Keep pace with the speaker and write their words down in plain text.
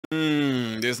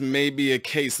this may be a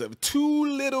case of too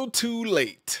little too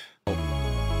late.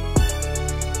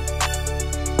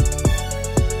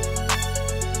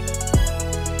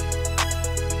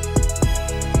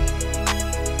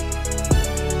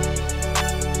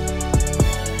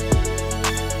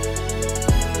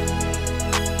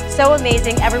 So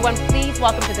amazing. Everyone, please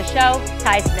welcome to the show,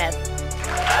 Ty Smith.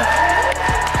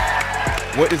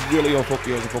 What is really your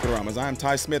Fokios and Fokaramas? I'm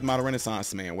Ty Smith, Model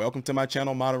Renaissance Man. Welcome to my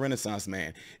channel, Model Renaissance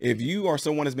Man. If you are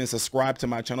someone that's been subscribed to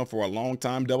my channel for a long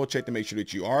time, double check to make sure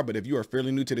that you are. But if you are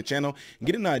fairly new to the channel,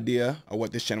 get an idea of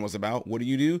what this channel is about. What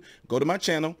do? Go to my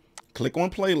channel, click on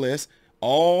playlist.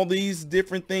 All these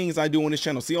different things I do on this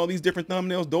channel. See all these different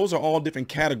thumbnails? Those are all different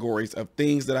categories of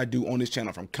things that I do on this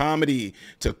channel, from comedy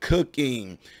to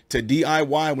cooking to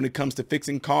DIY when it comes to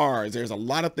fixing cars. There's a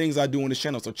lot of things I do on this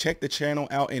channel. So check the channel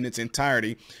out in its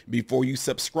entirety before you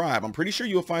subscribe. I'm pretty sure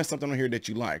you'll find something on here that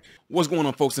you like. What's going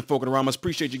on, folks and Fokaramas?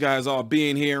 Appreciate you guys all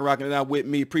being here and rocking it out with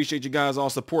me. Appreciate you guys all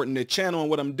supporting the channel and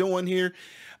what I'm doing here.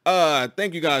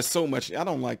 Thank you guys so much. I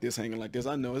don't like this hanging like this.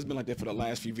 I know it's been like that for the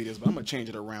last few videos, but I'm gonna change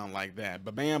it around like that.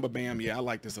 Ba-bam. Yeah, I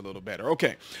like this a little better.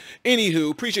 Okay.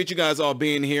 Anywho, appreciate you guys all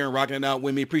being here and rocking it out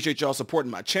with me. Appreciate y'all supporting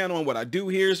my channel and what I do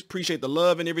here. Appreciate the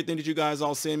love and everything that you guys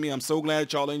all send me. I'm so glad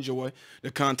that y'all enjoy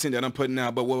the content that I'm putting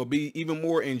out. But what will be even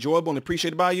more enjoyable and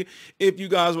appreciated by you if you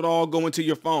guys would all go into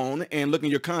your phone and look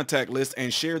in your contact list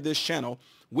and share this channel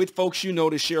with folks you know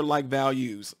to share like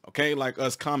values. Okay, like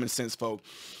us common sense folk.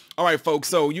 All right, folks,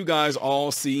 so you guys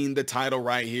all seen the title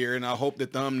right here, and I hope the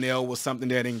thumbnail was something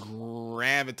that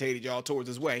gravitated y'all towards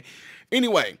this way.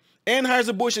 Anyway,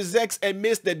 Anheuser-Busch execs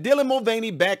admits that Dylan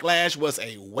Mulvaney backlash was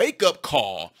a wake-up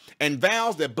call and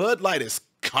vows that Bud Light is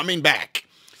coming back.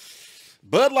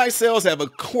 Bud Light sales have,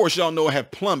 of course, y'all know, have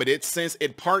plummeted since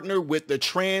it partnered with the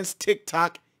trans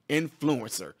TikTok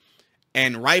influencer,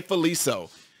 and rightfully so.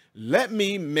 Let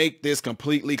me make this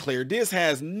completely clear. This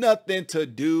has nothing to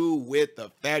do with the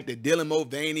fact that Dylan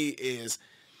Mulvaney is,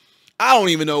 I don't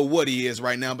even know what he is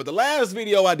right now, but the last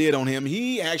video I did on him,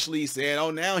 he actually said,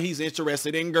 oh, now he's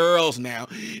interested in girls now.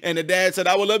 And the dad said,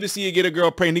 I would love to see you get a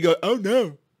girl pregnant. He goes, oh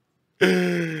no,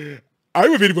 I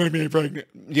would really want to be pregnant.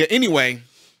 Yeah, anyway,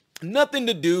 nothing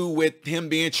to do with him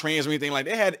being trans or anything like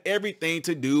that. It had everything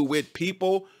to do with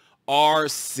people are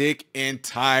sick and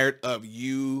tired of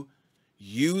you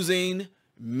using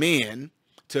men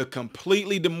to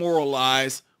completely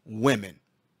demoralize women.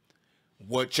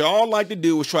 What y'all like to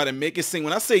do is try to make it seem,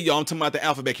 when I say y'all, I'm talking about the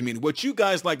alphabet community. What you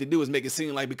guys like to do is make it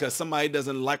seem like because somebody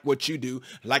doesn't like what you do,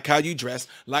 like how you dress,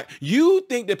 like you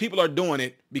think that people are doing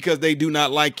it because they do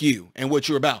not like you and what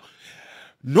you're about.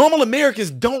 Normal Americans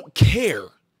don't care.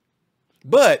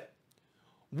 But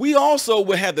we also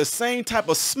would have the same type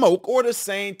of smoke or the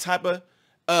same type of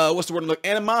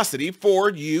animosity for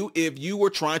you if you were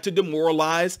trying to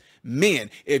demoralize men.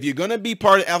 If you're going to be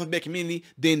part of the alphabet community,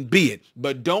 then be it.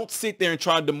 But don't sit there and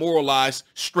try to demoralize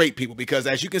straight people, because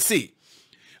as you can see,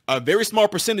 a very small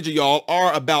percentage of y'all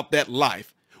are about that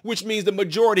life, which means the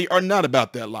majority are not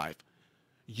about that life.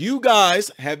 You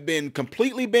guys have been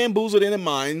completely bamboozled in the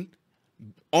mind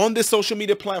on the social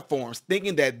media platforms,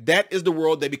 thinking that that is the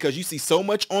world, that because you see so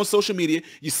much on social media,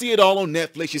 you see it all on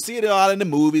Netflix, you see it all in the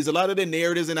movies, a lot of the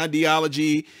narratives and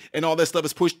ideology and all that stuff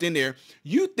is pushed in there.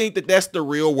 You think that that's the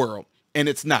real world, and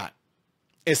it's not.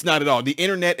 It's not at all. The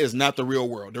internet is not the real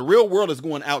world. The real world is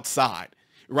going outside,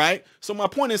 right? So my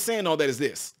point in saying all that is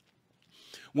this.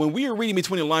 When we are reading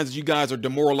between the lines that you guys are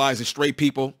demoralizing straight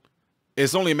people,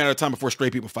 it's only a matter of time before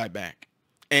straight people fight back.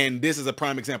 And this is a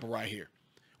prime example right here.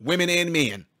 Women and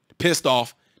men pissed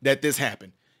off that this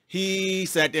happened. He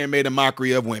sat there and made a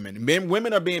mockery of women.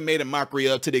 Women are being made a mockery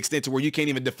of to the extent to where you can't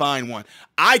even define one.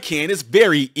 I can. It's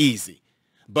very easy.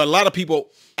 But a lot of people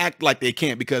act like they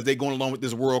can't because they're going along with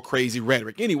this world crazy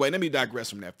rhetoric. Anyway, let me digress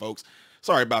from that, folks.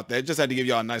 Sorry about that. Just had to give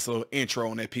y'all a nice little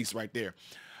intro on that piece right there.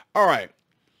 All right.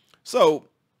 So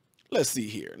let's see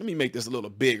here. Let me make this a little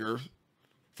bigger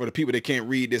for the people that can't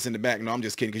read this in the back. No, I'm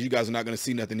just kidding, because you guys are not going to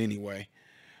see nothing anyway.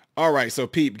 All right, so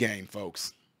peep game,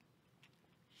 folks.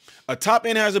 A top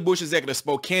Anheuser-Busch executive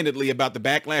spoke candidly about the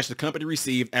backlash the company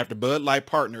received after Bud Light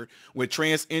partnered with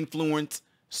trans influencer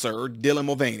Dylan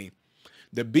Mulvaney.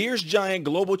 The beer's giant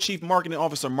global chief marketing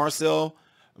officer Marcel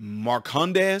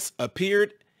Marcondes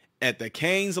appeared at the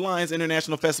Cannes Lions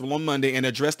International Festival on Monday and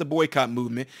addressed the boycott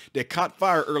movement that caught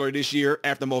fire earlier this year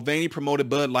after Mulvaney promoted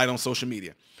Bud Light on social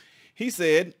media. He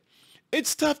said,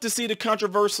 "It's tough to see the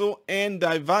controversial and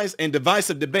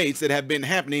divisive debates that have been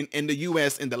happening in the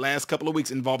U.S. in the last couple of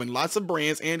weeks involving lots of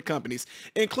brands and companies,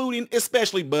 including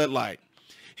especially Bud Light."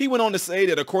 He went on to say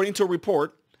that according to a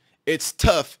report, it's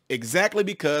tough exactly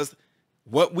because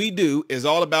what we do is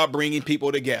all about bringing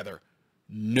people together.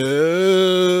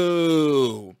 No.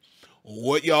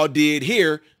 What y'all did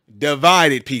here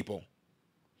divided people.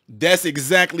 That's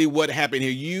exactly what happened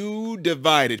here. You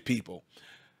divided people.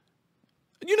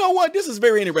 You know what? This is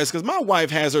very interesting because my wife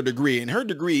has her degree, and her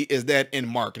degree is that in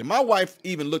marketing. My wife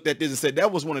even looked at this and said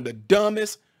that was one of the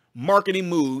dumbest marketing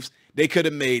moves they could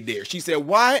have made there. She said,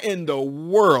 why in the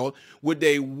world would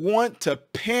they want to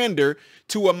pander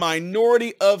to a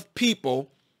minority of people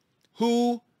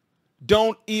who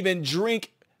don't even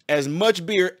drink as much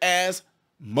beer as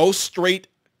most straight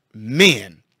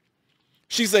men?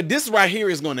 She said, this right here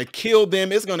is going to kill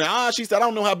them. It's going to, she said, I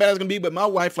don't know how bad it's going to be, but my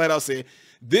wife flat out said,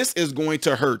 this is going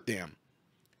to hurt them.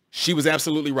 She was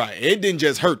absolutely right. It didn't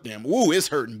just hurt them. Ooh, it's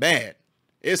hurting bad.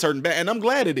 It's hurting bad. And I'm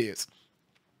glad it is.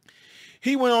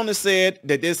 He went on and said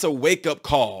that it's a wake-up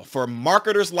call for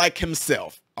marketers like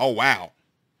himself. Oh, wow.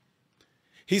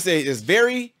 He said it's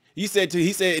very, he said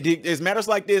it's matters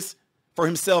like this for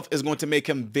himself is going to make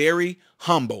him very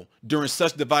humble during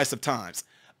such divisive times.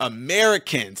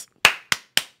 Americans,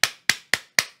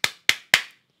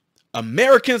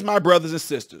 my brothers and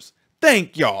sisters,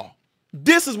 thank y'all.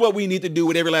 This is what we need to do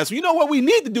with every last one. You know what? We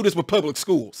need to do this with public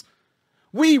schools.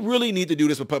 We really need to do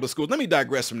this with public schools. Let me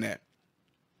digress from that.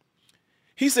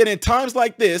 He said, in times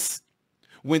like this,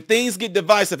 when things get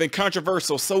divisive and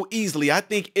controversial so easily, I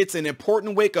think it's an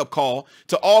important wake-up call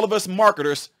to all of us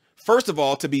marketers, first of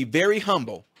all, to be very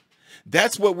humble.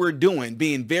 That's what we're doing,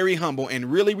 being very humble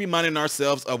and really reminding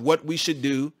ourselves of what we should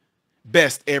do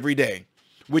best every day,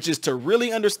 which is to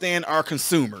really understand our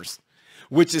consumers,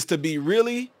 which is to be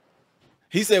really,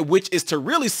 he said, which is to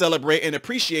really celebrate and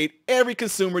appreciate every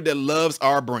consumer that loves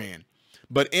our brand,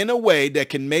 but in a way that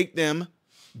can make them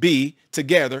be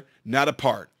together, not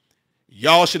apart.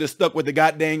 Y'all should have stuck with the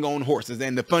goddamn on horses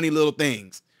and the funny little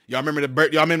things. Y'all remember the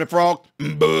bird? Y'all remember the frog?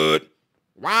 Bud.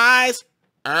 Wise.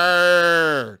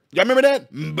 Y'all remember that?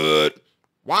 Bud.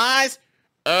 Wise.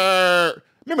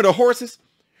 Remember the horses?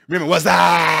 Remember what's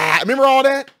that? Remember all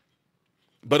that?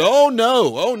 But oh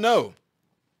no.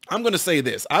 I'm going to say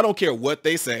this. I don't care what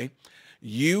they say.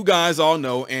 You guys all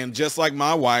know. And just like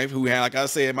my wife, who had, like I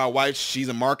said, my wife, she's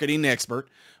a marketing expert.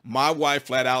 My wife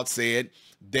flat out said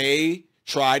they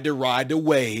tried to ride the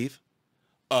wave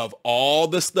of all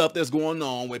the stuff that's going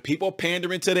on with people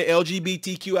pandering to the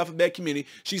LGBTQ alphabet community.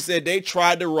 She said they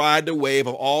tried to ride the wave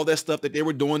of all that stuff that they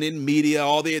were doing in media,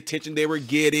 all the attention they were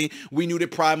getting. We knew that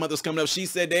Pride Month was coming up. She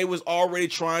said they was already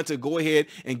trying to go ahead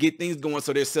and get things going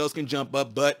so their sales can jump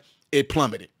up, but it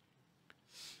plummeted.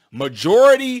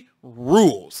 Majority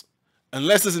rules,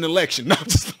 unless it's an election. No, I'm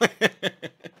just playing.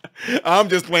 I'm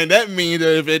just playing. That means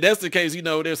that if that's the case, you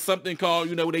know, there's something called,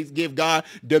 you know, they give God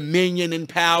dominion and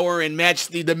power and match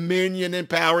the dominion and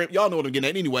power. Y'all know what I'm getting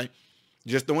at anyway.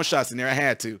 Just throwing shots in there. I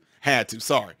had to.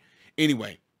 Sorry.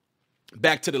 Anyway,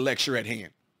 back to the lecture at hand.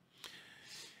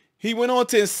 He went on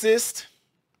to insist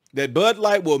that Bud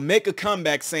Light will make a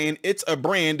comeback, saying it's a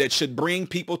brand that should bring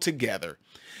people together.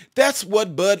 That's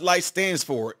what Bud Light stands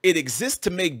for. It exists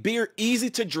to make beer easy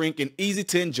to drink and easy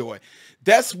to enjoy.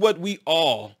 That's what we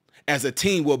all as a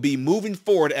team will be moving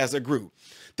forward as a group.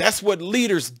 That's what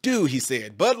leaders do, he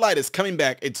said. Bud Light is coming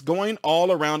back. It's going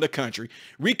all around the country,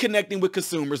 reconnecting with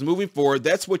consumers, moving forward.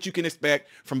 That's what you can expect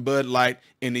from Bud Light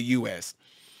in the U.S.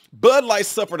 Bud Light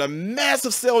suffered a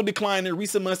massive sales decline in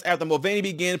recent months after Mulvaney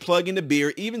began plugging the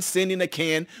beer, even sending a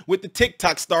can with the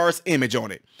TikTok star's image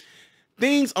on it.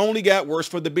 Things only got worse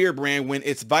for the beer brand when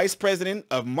its vice president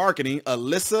of marketing,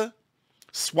 Alyssa,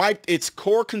 swiped its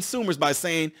core consumers by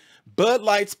saying Bud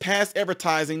Light's past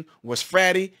advertising was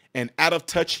fratty and out of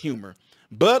touch humor.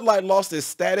 Bud Light lost its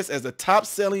status as the top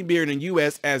selling beer in the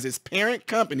U.S. as its parent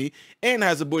company,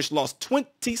 Anheuser-Busch, lost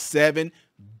 $27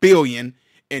 billion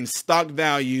in stock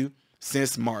value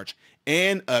since March.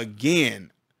 And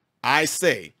again, I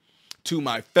say to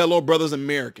my fellow brothers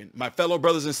American, my fellow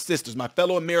brothers and sisters, my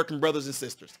fellow American brothers and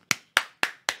sisters,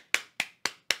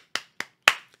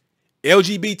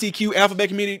 LGBTQ alphabet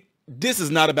community, this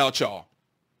is not about y'all.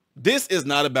 This is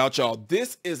not about y'all.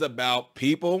 This is about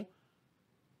people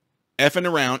effing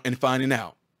around and finding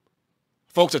out.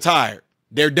 Folks are tired.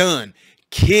 They're done.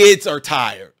 Kids are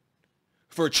tired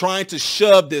for trying to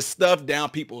shove this stuff down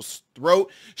people's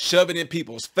throat, shove it in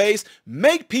people's face,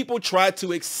 make people try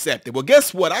to accept it. Well,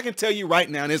 guess what? I can tell you right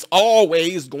now, and it's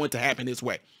always going to happen this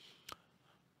way.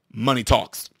 Money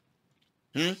talks.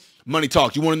 Money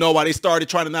talks. You want to know why they started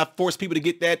trying to not force people to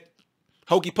get that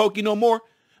hokey pokey no more?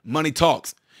 Money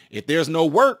talks. If there's no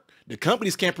work, the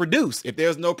companies can't produce. If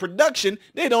there's no production,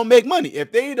 they don't make money.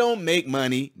 If they don't make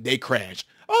money, they crash.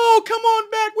 Oh, come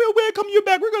on back. We'll welcome you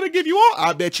back. We're going to give you all.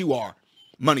 I bet you are.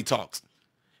 Money talks.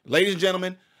 Ladies and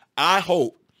gentlemen, I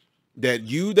hope that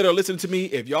you that are listening to me,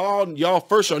 if y'all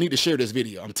first y'all need to share this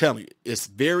video. I'm telling you, it's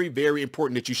very, very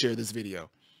important that you share this video,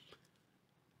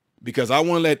 because I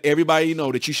want to let everybody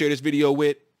know that you share this video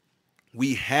with.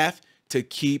 We have to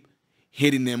keep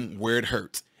hitting them where it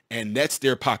hurts, and that's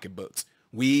their pocketbooks.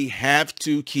 We have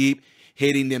to keep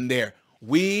hitting them there.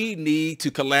 We need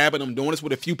to collab, and I'm doing this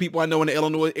with a few people I know in the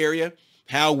Illinois area,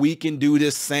 how we can do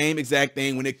this same exact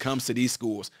thing when it comes to these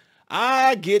schools.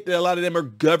 I get that a lot of them are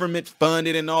government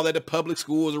funded and all that. The public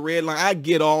schools are red line. I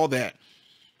get all that.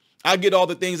 I get all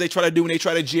the things they try to do when they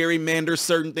try to gerrymander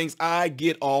certain things. I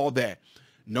get all that.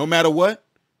 No matter what,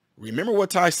 remember what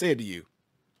Ty said to you.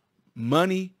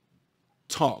 Money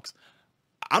talks.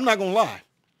 I'm not going to lie.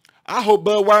 I hope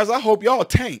Budweiser, I hope y'all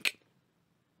tank.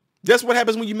 That's what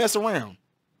happens when you mess around.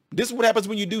 This is what happens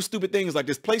when you do stupid things like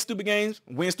this. Play stupid games,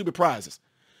 win stupid prizes.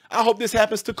 I hope this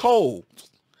happens to Cole.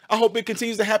 I hope it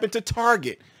continues to happen to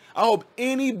Target. I hope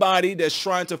anybody that's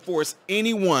trying to force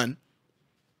anyone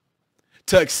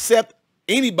to accept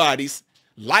anybody's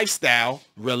lifestyle,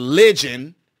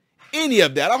 religion, any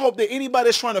of that. I hope that anybody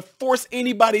that's trying to force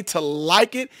anybody to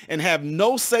like it and have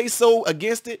no say-so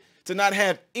against it, to not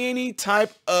have any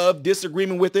type of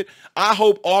disagreement with it, I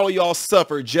hope all of y'all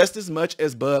suffer just as much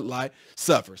as Bud Light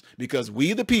suffers, because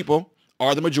we the people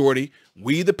are the majority.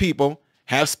 We the people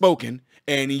have spoken,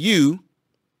 and you,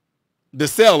 the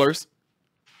sellers,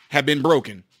 have been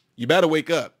broken. You better wake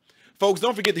up. Folks,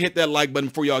 don't forget to hit that like button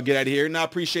before y'all get out of here. And I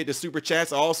appreciate the super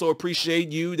chats. I also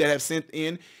appreciate you that have sent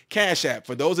in Cash App.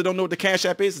 For those that don't know what the Cash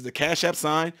App is, it's the Cash App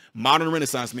sign, Modern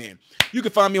Renaissance Man. You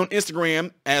can find me on Instagram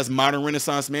as Modern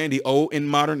Renaissance Man. The O in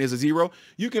modern is a 0.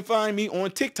 You can find me on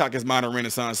TikTok as Modern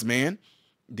Renaissance Man.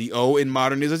 The O in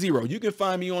modern is a 0. You can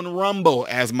find me on Rumble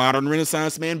as Modern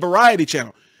Renaissance Man Variety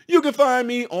Channel. You can find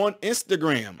me on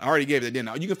Instagram. I already gave that, didn't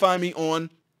I? You can find me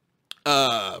on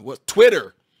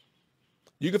Twitter.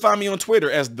 You can find me on Twitter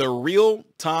as The Real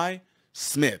Ty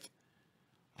Smith.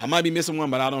 I might be missing one,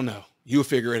 but I don't know. You'll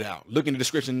figure it out. Look in the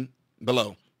description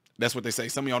below. That's what they say.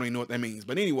 Some of y'all don't even know what that means.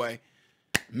 But anyway,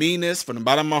 mean this from the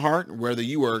bottom of my heart, whether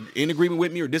you are in agreement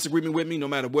with me or disagreement with me, no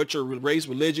matter what your race,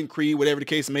 religion, creed, whatever the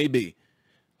case may be.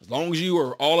 As long as you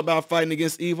are all about fighting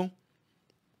against evil,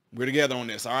 we're together on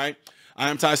this, all right? I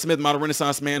am Ty Smith, Modern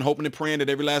Renaissance Man, hoping and praying that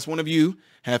every last one of you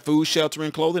have food, shelter,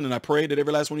 and clothing, and I pray that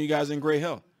every last one of you guys are in great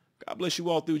health. God bless you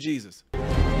all through Jesus.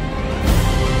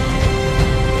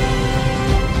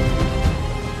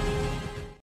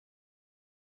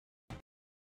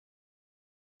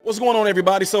 What's going on,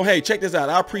 everybody? So, hey, check this out.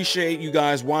 I appreciate you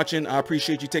guys watching. I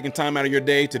appreciate you taking time out of your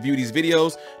day to view these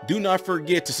videos. Do not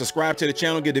forget to subscribe to the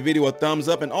channel, give the video a thumbs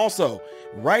up, and also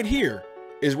right here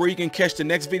is where you can catch the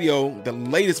next video, the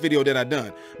latest video that I've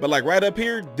done. But like right up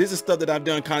here, this is stuff that I've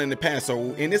done kind of in the past. So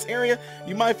in this area,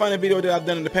 you might find a video that I've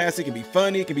done in the past. It can be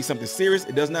funny, it can be something serious.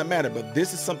 It does not matter. But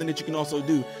this is something that you can also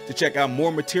do to check out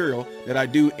more material that I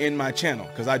do in my channel,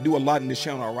 because I do a lot in this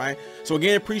channel, all right? So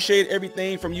again, appreciate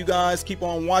everything from you guys. Keep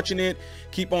on watching it,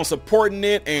 keep on supporting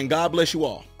it, and God bless you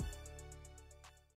all.